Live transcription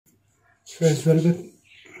Friends, welcome.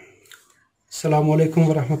 Assalamu alaikum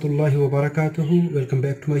wa rahmatullahi wa barakatuhu. Welcome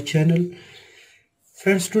back to my channel.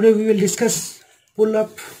 Friends, today we will discuss pull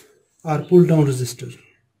up or pull down resistor.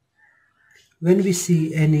 When we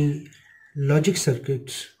see any logic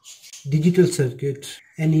circuit, digital circuit,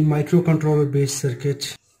 any microcontroller based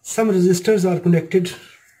circuit, some resistors are connected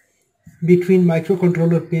between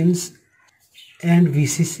microcontroller pins and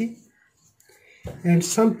VCC, and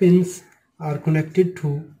some pins are connected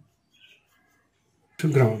to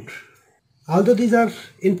ground. Although these are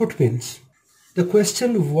input pins, the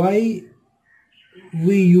question why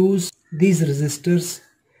we use these resistors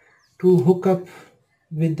to hook up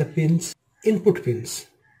with the pins, input pins,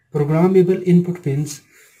 programmable input pins.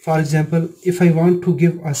 For example, if I want to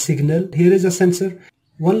give a signal, here is a sensor,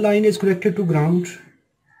 one line is connected to ground,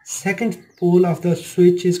 second pole of the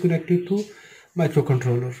switch is connected to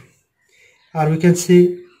microcontroller. Or we can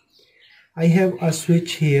say I have a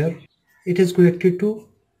switch here, it is connected to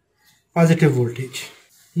positive voltage.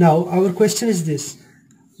 Now our question is this: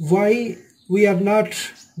 why we are not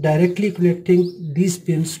directly connecting these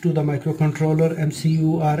pins to the microcontroller,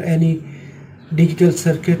 MCU or any digital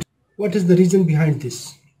circuit? What is the reason behind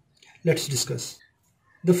this? Let's discuss.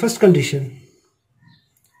 The first condition,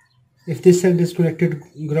 if this end is connected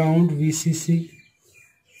ground, VCC,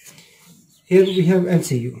 here we have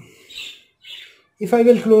MCU. If I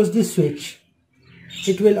will close this switch,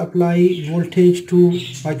 it will apply voltage to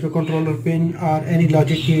microcontroller pin or any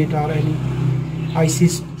logic gate or any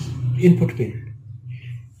IC's input pin.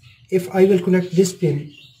 If I will connect this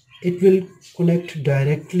pin, it will connect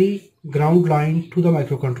directly ground line to the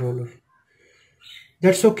microcontroller.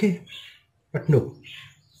 That's okay, but no,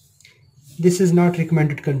 this is not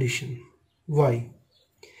recommended condition. Why?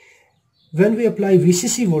 When we apply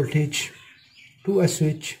VCC voltage to a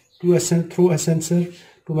switch, through a sensor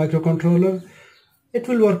to microcontroller, it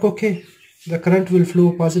will work okay. The current will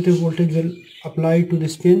flow, positive voltage will apply to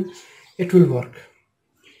this pin, it will work.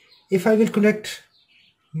 If I will connect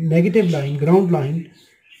negative line, ground line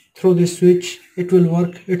through this switch, it will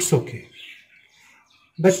work, it's okay.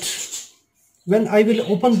 But when I will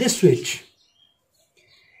open this switch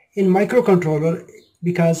in microcontroller,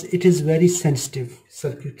 because it is very sensitive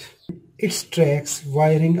circuit, its tracks,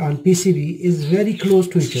 wiring on PCB is very close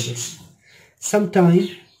to each other.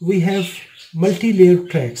 Sometimes we have multi-layer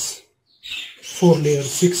tracks, 4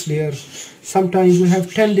 layers, 6 layers, sometimes we have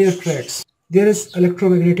 10-layer tracks. There is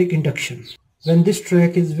electromagnetic induction. When this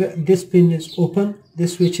pin is open,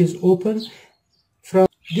 this switch is open, from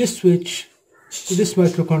this switch to this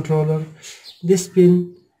microcontroller, this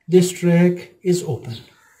pin, this track is open.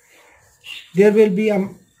 There will be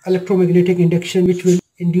an electromagnetic induction which will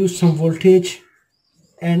induce some voltage,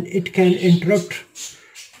 and it can interrupt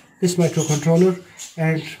this microcontroller,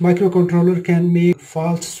 and microcontroller can make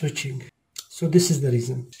false switching. So this is the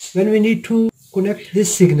reason. When we need to connect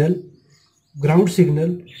this signal, ground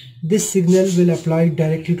signal, this signal will apply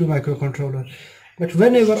directly to microcontroller. But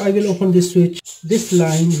whenever I will open this switch, this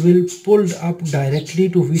line will pull up directly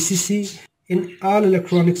to VCC. In all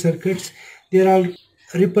electronic circuits, there are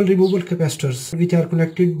ripple removal capacitors which are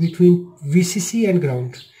connected between VCC and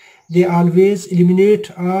ground. They always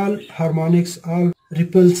eliminate all harmonics, all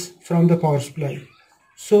ripples from the power supply.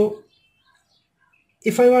 So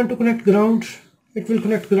if I want to connect ground, it will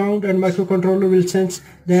connect ground, and microcontroller will sense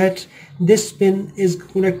that this pin is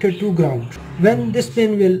connected to ground. When this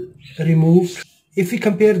pin will removed, if we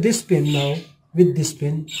compare this pin now with this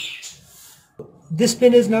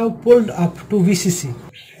pin is now pulled up to VCC,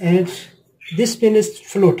 and this pin is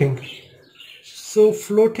floating. So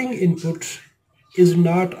floating input is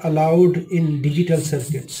not allowed in digital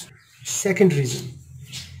circuits. Second reason,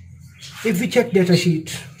 if we check datasheet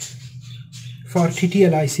for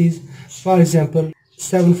TTL ICs, for example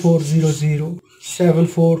 7400,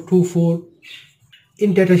 7424,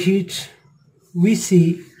 in datasheet we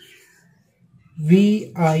see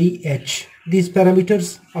VIH, these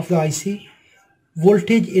parameters of the IC,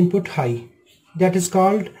 voltage input high, that is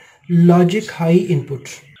called logic high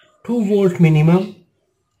input, 2 volt minimum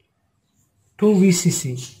to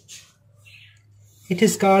VCC, it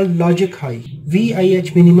is called logic high.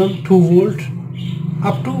 VIH minimum 2 volt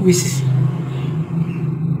up to VCC.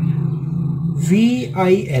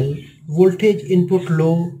 VIL, voltage input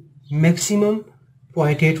low, maximum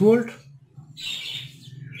 0.8 volt,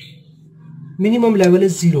 minimum level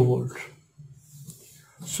is 0 volt.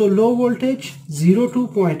 So low voltage 0 to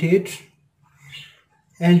 0.8,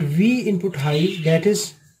 and V input high, that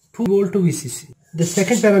is 2 volt to VCC. The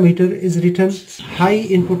second parameter is written high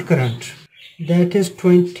input current, that is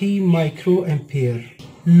 20 microampere.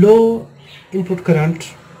 Low input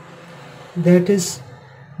current, that is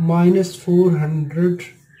minus 400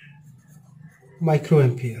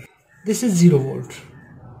 microampere. This is 0 volt,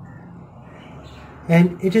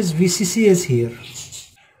 and it is VCC is here.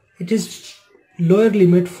 It is lower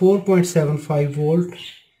limit 4.75 volt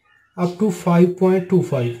up to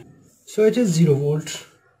 5.25. So it is 0 volt,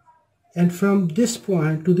 and from this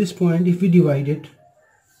point to this point, if we divide it,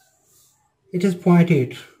 it is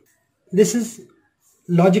 0.8. This is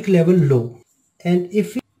logic level low. And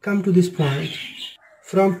if we come to this point,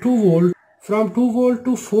 from 2 volt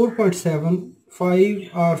to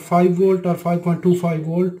 4.75 or 5 volt or 5.25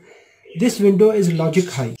 volt, this window is logic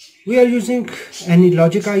high. We are using any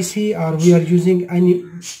logic IC, or we are using any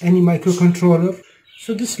microcontroller.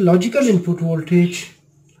 So this logical input voltage,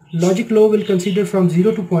 logic low, will consider from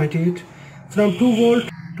 0 to 0.8. From 2 volt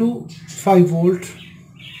to 5 volt,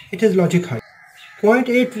 it is logic high.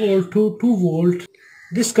 0.8 volt to 2 volt,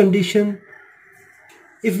 this condition,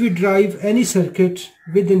 if we drive any circuit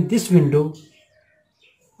within this window,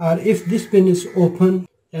 or if this pin is open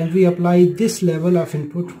and we apply this level of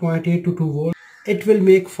input 0.8 to 2 volt, it will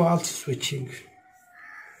make false switching.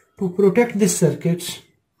 To protect this circuit,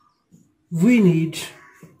 we need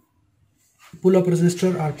pull-up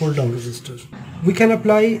resistor or pull-down resistor. We can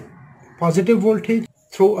apply positive voltage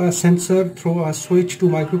through a sensor, through a switch to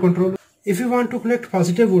microcontroller. If you want to collect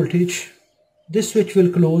positive voltage, this switch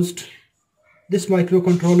will closed. This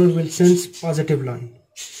microcontroller will sense positive line,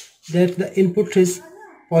 that the input is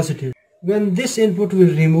positive. When this input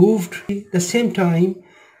will removed, at the same time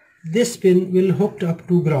this pin will hooked up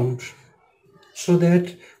to ground, so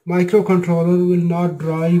that microcontroller will not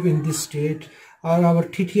drive in this state, or our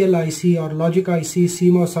TTL IC or logic IC,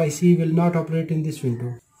 CMOS IC will not operate in this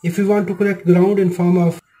window. If we want to connect ground in form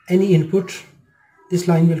of any input, this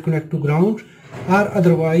line will connect to ground, or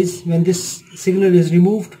otherwise when this signal is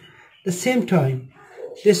removed, the same time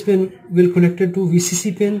this pin will connected to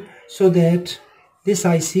VCC pin, so that this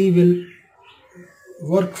IC will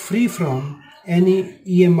work free from any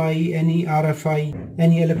EMI, any RFI,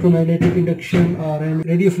 any electromagnetic induction, or any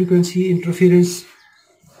radio frequency interference.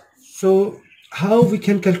 So how we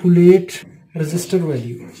can calculate resistor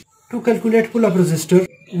value? To calculate pull-up resistor,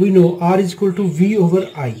 we know R is equal to V over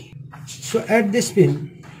I. So at this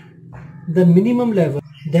pin, the minimum level,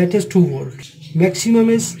 that is 2 volt, maximum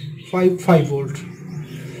is 5 volt.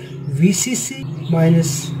 VCC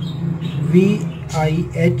minus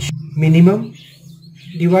VIH minimum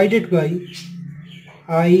divided by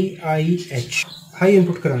IIH, high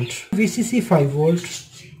input current. VCC 5 volt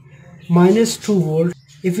minus 2 volt.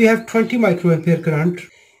 If we have 20 microampere current,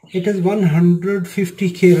 it is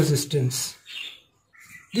 150k resistance.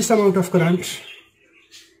 This amount of current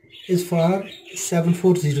is for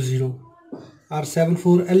 7400 or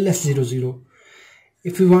 74LS00.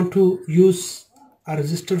 If we want to use a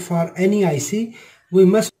resistor for any IC, we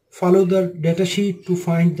must follow the data sheet to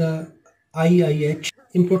find the IIH,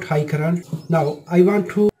 input high current. Now I want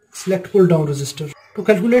to select pull down resistor. To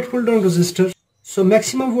calculate pull down resistor, so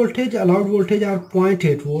maximum voltage, allowed voltage are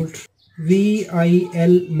 0.8 volt,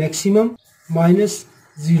 VIL maximum minus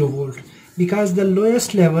 0 volt, because the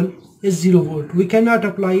lowest level is 0 volt. We cannot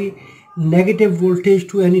apply negative voltage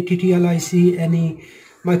to any TTL IC, any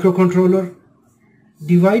microcontroller,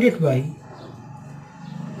 divided by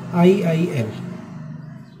IIL.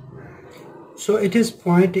 So it is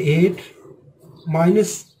 0.8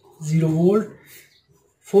 minus 0 volt,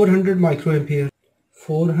 400 microampere.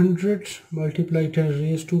 400 multiplied 10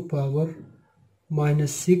 raised to power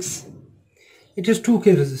minus 6. It is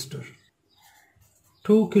 2k resistor,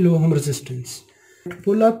 2 kilo ohm resistance.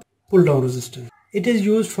 Pull up, pull down resistor. It is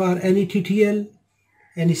used for any TTL,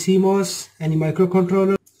 any CMOS, any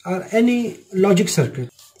microcontroller, or any logic circuit.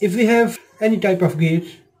 If we have any type of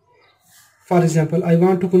gate, for example, I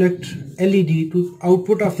want to connect LED to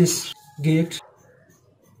output of this gate,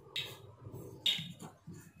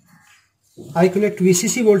 I connect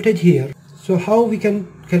VCC voltage here. So how we can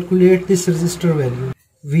calculate this resistor value?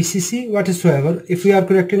 VCC whatsoever. If we are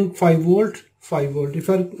connecting 5 volt, 5 volt. If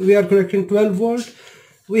we are connecting 12 volt,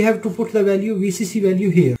 we have to put the value VCC value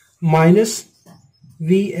here, minus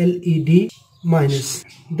VLED minus.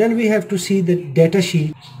 Then we have to see the data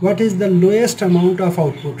sheet. What is the lowest amount of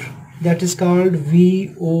output? That is called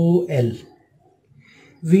VOL.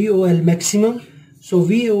 VOL maximum. So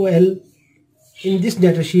VOL, in this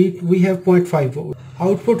data sheet we have 0.5 volt.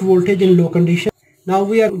 Output voltage in low condition. Now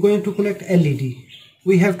we are going to connect LED.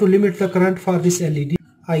 We have to limit the current for this LED,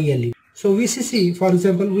 ILED. So VCC, for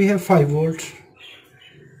example, we have 5 volts.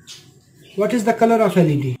 What is the color of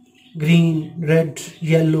LED? Green, red,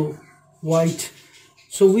 yellow, white.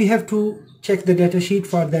 So we have to check the data sheet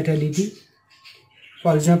for that LED.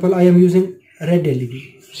 For example, I am using red LED.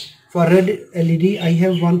 For red LED I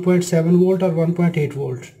have 1.7 volt or 1.8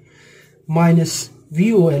 volt minus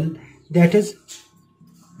VOL, that is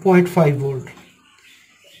 0.5 volt.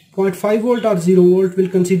 0.5 volt or 0 volt will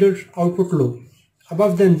consider output low.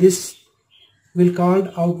 Above than this will called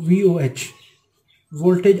out VOH,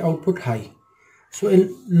 voltage output high. So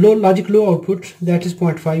in logic low output, that is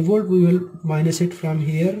 0.5 volt, we will minus it from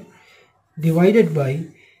here, divided by,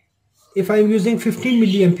 if I am using 15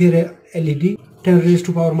 milliampere LED, 10 raised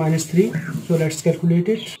to power minus 3. So let's calculate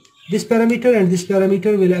it. This parameter and this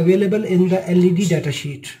parameter will available in the LED data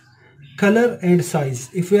sheet. Color and size.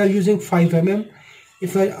 If we are using 5 mm,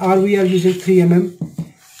 we are using 3 mm.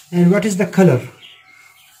 And what is the color?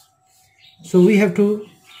 So we have to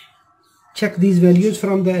check these values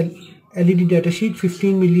from the LED data sheet.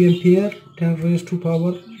 15 milliampere, 10 raised to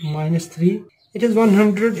power minus 3. It is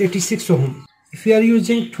 186 ohm. If we are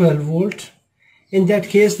using 12 volt, in that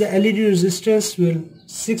case the LED resistance will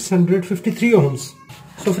 653 ohms.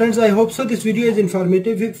 So friends, I hope so this video is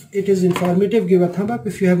informative. If it is informative, give a thumb up.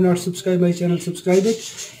 If you have not subscribed my channel, subscribe it.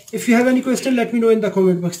 If you have any question, let me know in the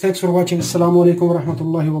comment box. Thanks for watching. Assalamu alaikum wa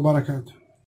rahmatullahi wa barakatuh.